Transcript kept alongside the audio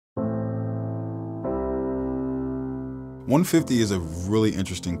OneFifty is a really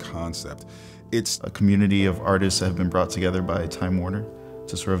interesting concept. It's a community of artists that have been brought together by Time Warner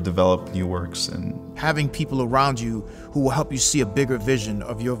to sort of develop new works and having people around you who will help you see a bigger vision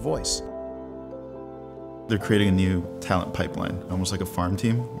of your voice. They're creating a new talent pipeline, almost like a farm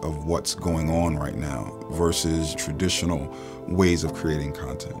team. Of what's going on right now versus traditional ways of creating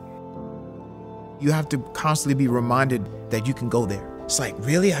content. You have to constantly be reminded that you can go there. It's like,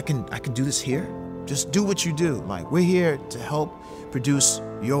 really, I can do this here? Just do what you do. Like, we're here to help produce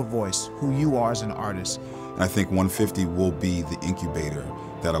your voice, who you are as an artist. And I think OneFifty will be the incubator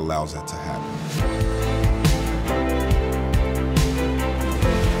that allows that to happen.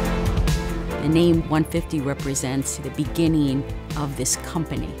 The name OneFifty represents the beginning of this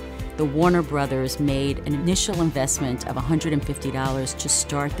company. The Warner Brothers made an initial investment of $150 to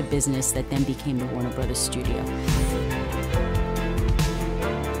start the business that then became the Warner Brothers Studio.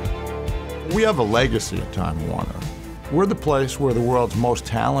 We have a legacy at Time Warner. We're the place where the world's most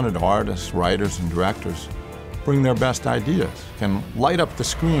talented artists, writers, and directors bring their best ideas, can light up the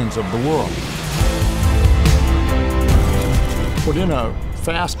screens of the world. But in a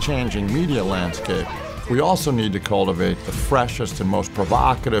fast-changing media landscape, we also need to cultivate the freshest and most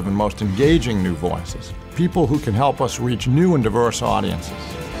provocative and most engaging new voices, people who can help us reach new and diverse audiences.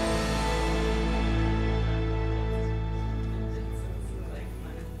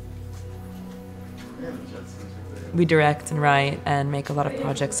 We direct and write and make a lot of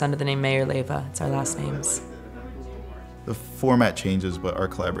projects under the name Mayor Leva. It's our last names. The format changes, but our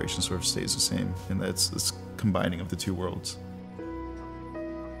collaboration sort of stays the same, and that's this combining of the two worlds.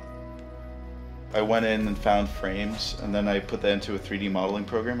 I went in and found frames, and then I put that into a 3D modeling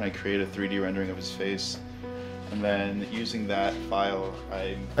program, and I created a 3D rendering of his face. And then using that file,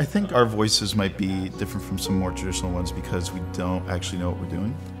 I think our voices might be different from some more traditional ones because we don't actually know what we're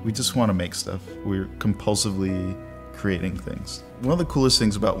doing. We just want to make stuff. We're compulsively creating things. One of the coolest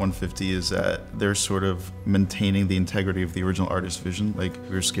things about OneFifty is that they're sort of maintaining the integrity of the original artist's vision. Like,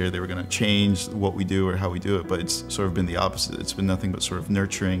 we were scared they were going to change what we do or how we do it, but it's sort of been the opposite. It's been nothing but sort of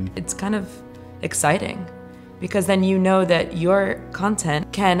nurturing. It's kind of exciting, because then you know that your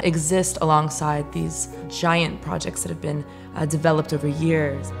content can exist alongside these giant projects that have been developed over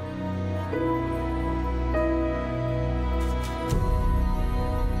years.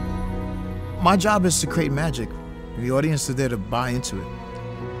 My job is to create magic. The audience is there to buy into it.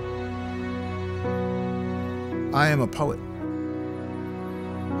 I am a poet.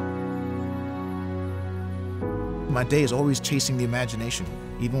 My day is always chasing the imagination.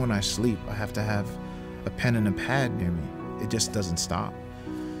 Even when I sleep, I have to have a pen and a pad near me. It just doesn't stop.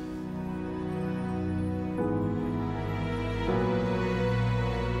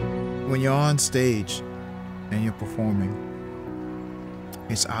 When you're on stage and you're performing,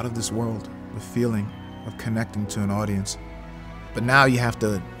 it's out of this world, the feeling of connecting to an audience. But now you have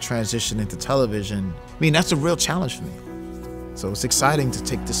to transition into television. I mean, that's a real challenge for me. So it's exciting to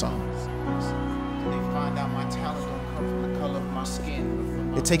take this on. They find out my talent don't come from the color of my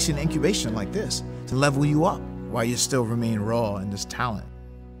skin. It takes you an incubation like this to level you up while you still remain raw in this talent.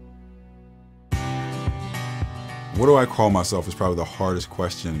 What do I call myself is probably the hardest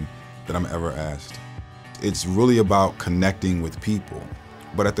question that I'm ever asked. It's really about connecting with people.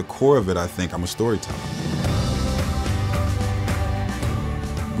 But at the core of it, I think I'm a storyteller.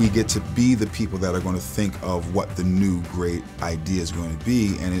 We get to be the people that are going to think of what the new great idea is going to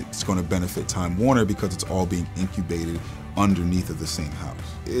be, and it's going to benefit Time Warner because it's all being incubated underneath of the same house.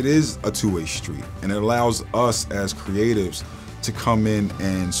 It is a two-way street, and it allows us as creatives to come in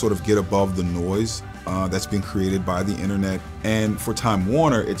and sort of get above the noise that's been created by the internet. And for Time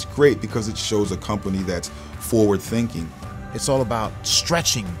Warner, it's great because it shows a company that's forward-thinking. It's all about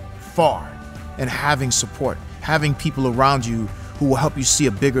stretching far and having support, having people around you who will help you see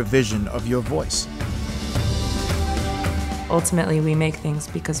a bigger vision of your voice. Ultimately, we make things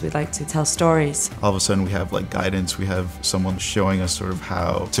because we like to tell stories. All of a sudden we have like guidance, we have someone showing us sort of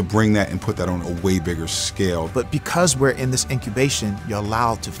how to bring that and put that on a way bigger scale. But because we're in this incubation, you're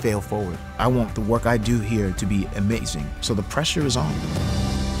allowed to fail forward. I want the work I do here to be amazing, so the pressure is on.